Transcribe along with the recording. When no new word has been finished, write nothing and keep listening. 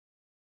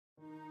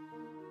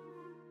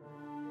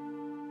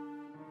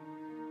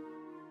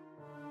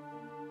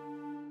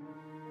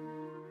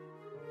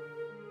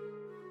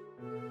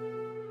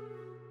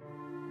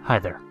Hi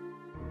there.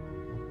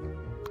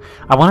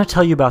 I want to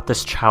tell you about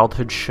this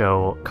childhood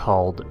show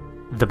called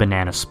The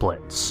Banana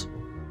Splits.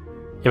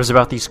 It was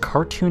about these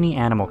cartoony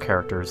animal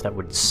characters that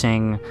would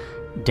sing,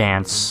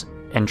 dance,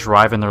 and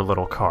drive in their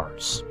little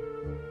cars.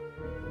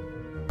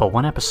 But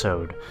one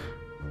episode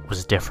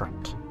was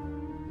different.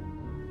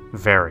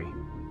 Very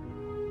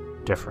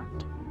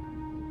different.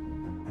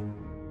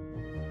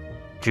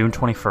 June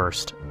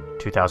 21st,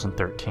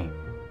 2013.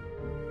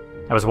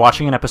 I was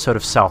watching an episode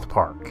of South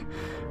Park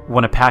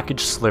when a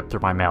package slipped through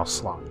my mail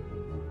slot.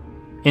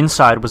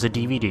 Inside was a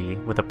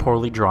DVD with a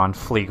poorly drawn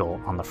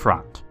Fleagle on the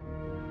front.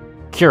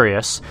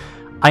 Curious,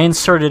 I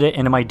inserted it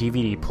into my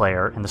DVD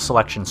player and the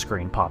selection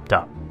screen popped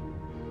up.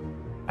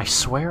 I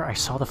swear I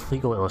saw the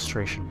Fleagle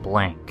illustration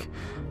blink.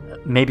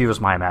 Maybe it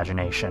was my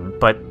imagination,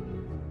 but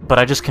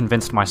I just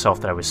convinced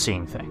myself that I was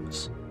seeing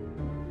things.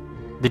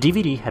 The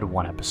DVD had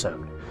one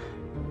episode,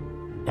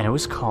 and it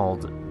was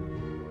called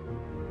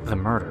The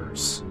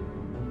Murders.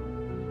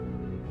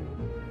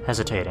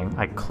 Hesitating,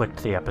 I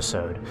clicked the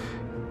episode,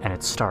 and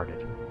it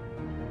started.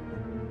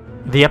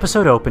 The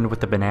episode opened with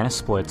the Banana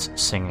Splits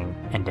singing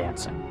and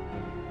dancing.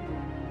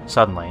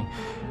 Suddenly,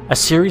 a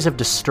series of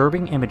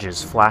disturbing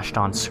images flashed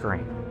on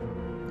screen,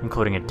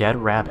 including a dead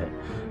rabbit,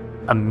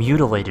 a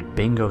mutilated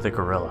Bingo the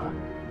gorilla,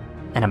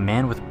 and a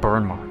man with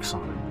burn marks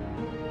on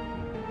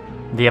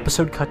him. The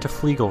episode cut to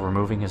Fleagle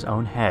removing his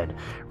own head,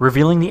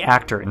 revealing the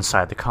actor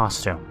inside the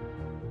costume.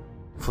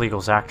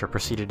 Fleagle's actor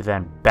proceeded to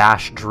then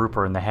bash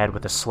Drooper in the head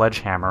with a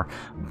sledgehammer,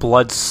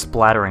 blood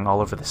splattering all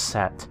over the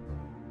set.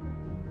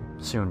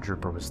 Soon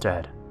Drooper was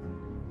dead.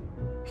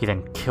 He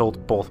then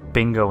killed both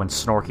Bingo and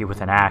Snorky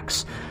with an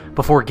axe,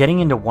 before getting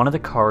into one of the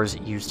cars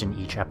used in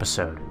each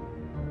episode.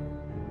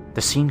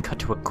 The scene cut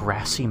to a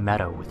grassy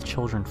meadow with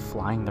children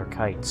flying their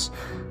kites.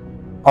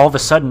 All of a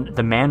sudden,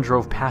 the man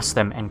drove past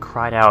them and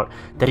cried out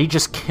that he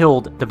just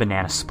killed the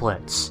Banana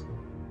Splits.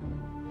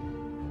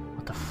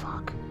 What the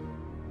fuck?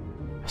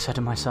 I said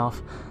to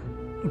myself.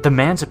 The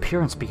man's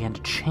appearance began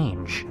to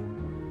change.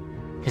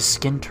 His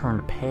skin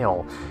turned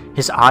pale,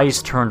 his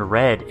eyes turned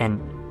red, and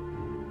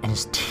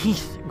his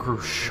teeth grew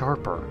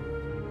sharper.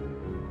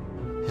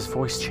 His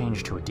voice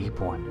changed to a deep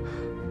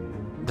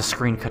one. The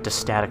screen cut to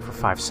static for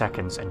 5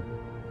 seconds, and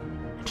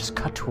just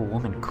cut to a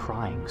woman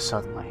crying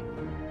suddenly.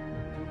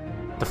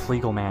 The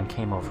Fleagle man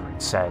came over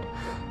and said,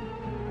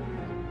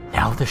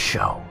 "Now the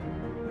show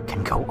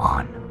can go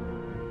on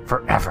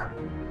forever,"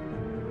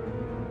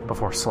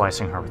 before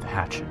slicing her with a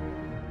hatchet.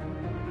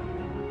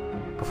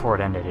 Before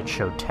it ended, it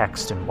showed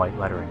text in white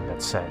lettering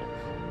that said,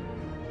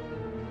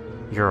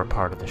 "You're a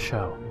part of the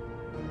show."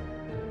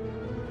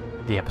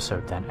 The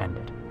episode then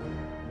ended.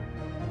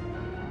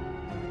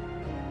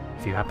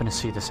 If you happen to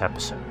see this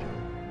episode,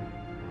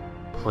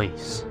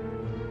 please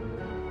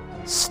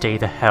stay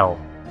the hell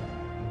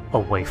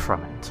away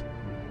from it.